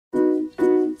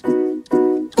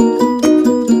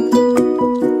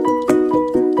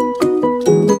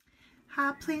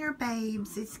Planner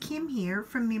Babes, it's Kim here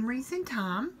from Memories in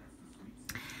Time.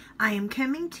 I am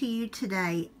coming to you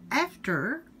today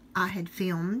after I had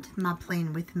filmed my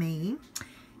plan with me.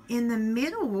 In the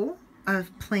middle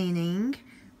of planning,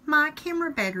 my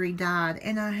camera battery died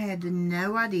and I had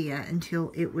no idea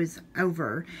until it was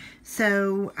over.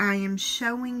 So I am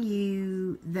showing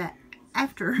you the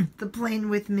after the plan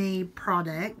with me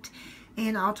product,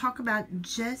 and I'll talk about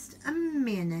just a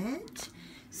minute.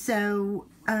 So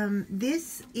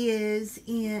this is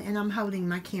in, and I'm holding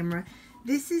my camera,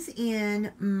 this is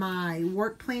in my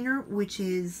work planner, which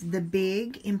is the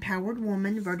Big Empowered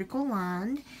Woman vertical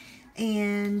lined.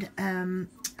 And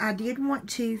I did want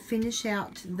to finish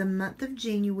out the month of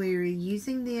January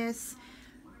using this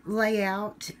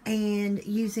layout and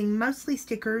using mostly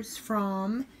stickers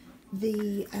from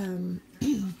the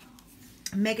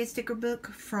Mega Sticker Book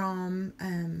from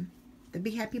the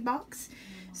Be Happy box.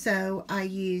 So I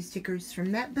used stickers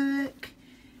from that book,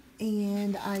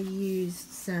 and I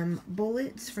used some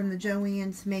bullets from the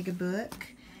Joann's Mega Book.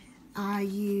 I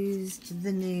used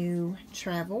the new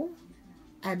travel.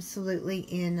 Absolutely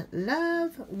in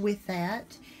love with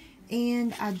that.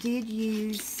 And I did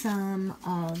use some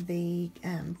of the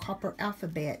copper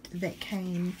alphabet that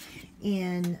came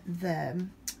in the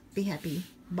Be Happy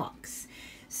box.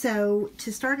 So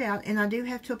to start out, and I do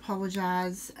have to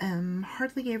apologize,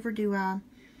 hardly ever do I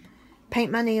paint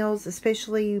my nails,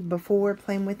 especially before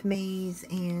playing with me's,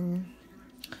 and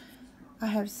I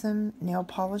have some nail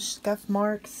polish scuff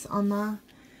marks on my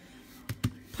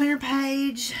planner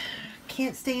page.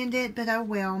 Can't stand it, but oh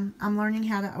well. I'm learning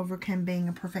how to overcome being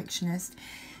a perfectionist.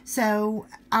 So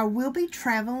I will be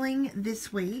traveling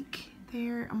this week.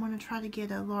 There, I'm going to try to get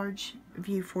a large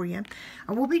view for you.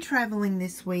 I will be traveling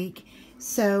this week,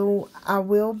 so I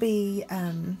will be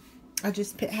I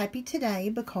just put happy today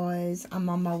because I'm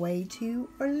on my way to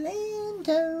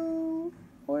Orlando.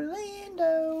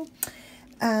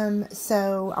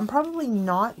 So I'm probably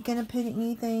not going to put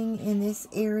anything in this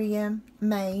area.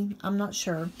 I'm not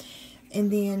sure.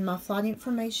 And then my flight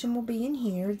information will be in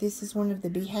here. This is one of the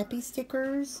Be Happy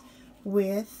stickers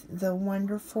with the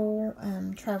wonderful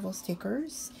travel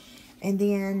stickers. And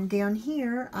then down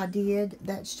here,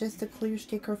 that's just a clear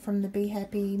sticker from the Be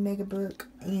Happy Mega Book,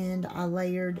 and I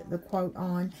layered the quote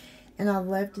on. And I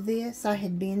loved this. I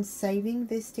had been saving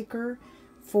this sticker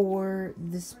for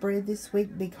the spread this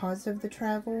week because of the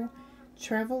travel.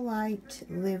 Travel light,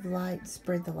 live light,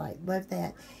 spread the light. Love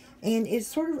that. And it's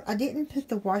sort of, I didn't put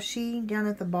the washi down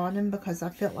at the bottom because I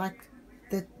felt like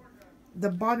the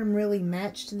bottom really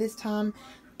matched this time,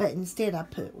 but instead I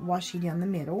put washi down the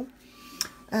middle.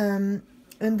 And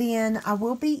then I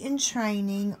will be in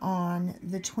training on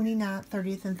the 29th,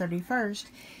 30th, and 31st.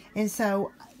 And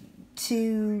so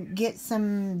to get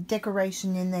some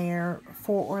decoration in there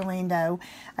for Orlando,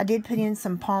 I did put in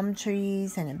some palm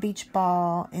trees and a beach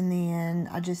ball, and then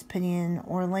I just put in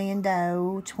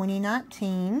Orlando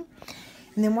 2019.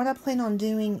 And then what I plan on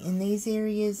doing in these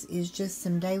areas is just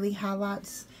some daily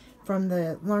highlights from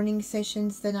the learning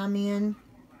sessions that I'm in.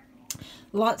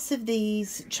 Lots of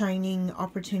these training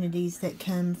opportunities that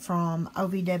come from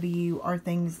OVW are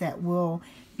things that will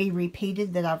be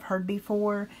repeated that I've heard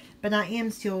before, but I am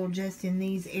still just in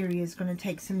these areas going to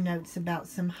take some notes about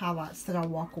some highlights that I'll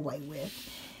walk away with.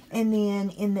 And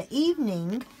then in the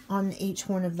evening on each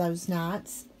one of those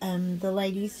nights, the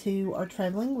ladies who are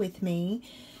traveling with me,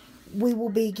 we will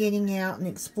be getting out and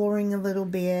exploring a little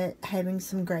bit, having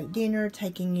some great dinner,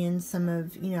 taking in some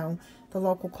of, the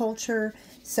local culture.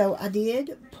 So I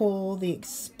did pull the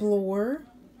Explore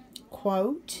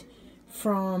quote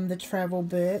from the travel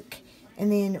book, and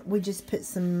then we just put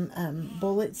some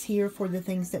bullets here for the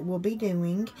things that we'll be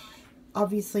doing.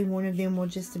 Obviously, one of them will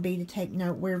just be to take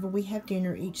note wherever we have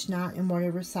dinner each night and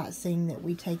whatever sightseeing that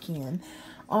we take in.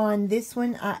 On this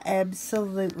one, I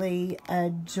absolutely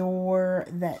adore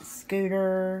that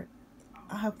scooter.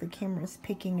 I hope the camera is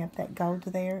picking up that gold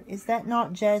there. Is that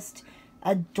not just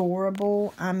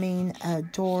adorable? I mean,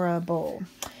 adorable.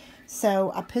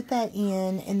 So I put that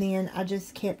in, and then I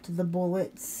just kept the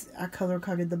bullets. I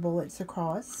color-coded the bullets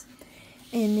across.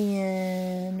 And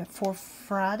then for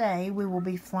Friday, we will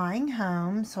be flying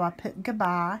home. So I put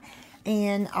goodbye,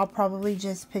 and I'll probably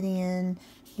just put in,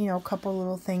 a couple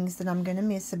little things that I'm going to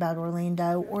miss about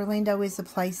Orlando. Orlando is a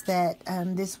place that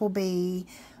this will be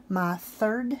my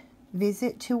third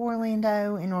visit to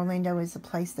Orlando, and Orlando is a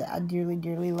place that I dearly,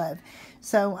 dearly love.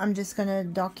 So I'm just going to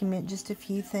document just a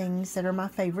few things that are my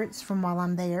favorites from while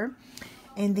I'm there.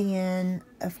 And then,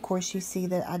 of course, you see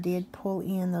that I did pull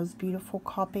in those beautiful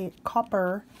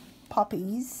copper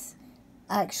poppies.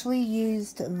 I actually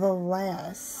used the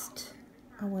last,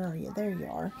 where are you? There you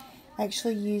are. I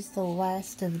actually used the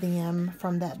last of them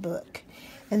from that book.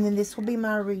 And then this will be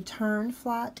my return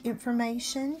flight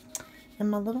information and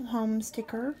my little home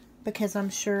sticker, because I'm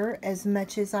sure as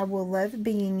much as I will love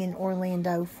being in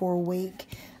Orlando for a week,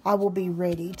 I will be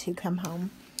ready to come home.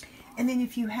 And then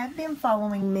if you have been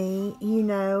following me, you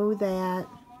know that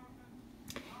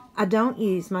I don't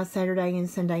use my Saturday and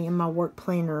Sunday in my work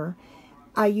planner.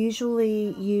 I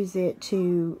usually use it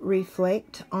to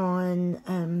reflect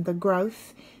on the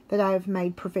growth that I've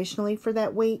made professionally for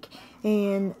that week.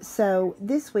 And so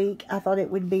this week I thought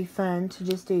it would be fun to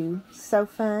just do So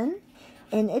Fun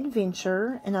and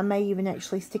Adventure, and I may even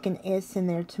actually stick an S in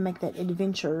there to make that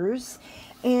Adventures,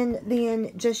 and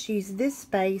then just use this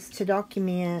space to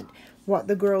document what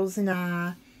the girls and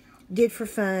I did for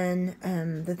fun,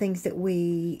 the things that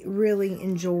we really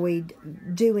enjoyed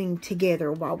doing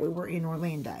together while we were in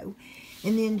Orlando.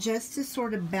 And then just to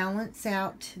sort of balance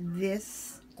out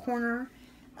this corner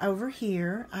over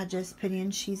here, I just put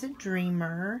in She's a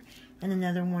Dreamer and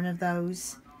another one of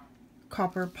those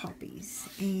copper poppies.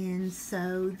 And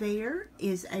so there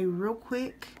is a real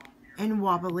quick and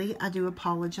wobbly, I do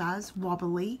apologize,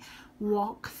 wobbly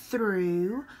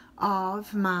walkthrough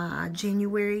of my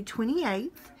January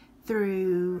 28th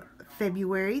through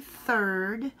February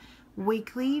 3rd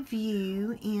weekly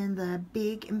view in the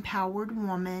Big Empowered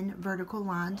Woman vertical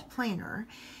lined planner.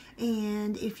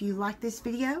 And if you like this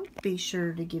video, be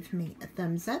sure to give me a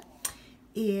thumbs up.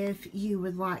 If you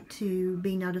would like to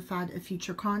be notified of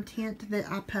future content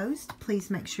that I post, please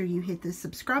make sure you hit the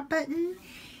subscribe button.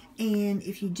 And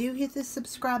if you do hit the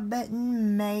subscribe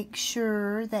button, make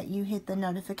sure that you hit the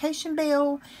notification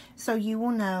bell so you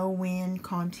will know when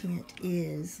content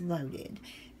is loaded.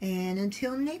 And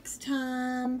until next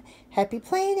time, happy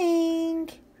planning.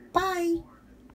 Bye.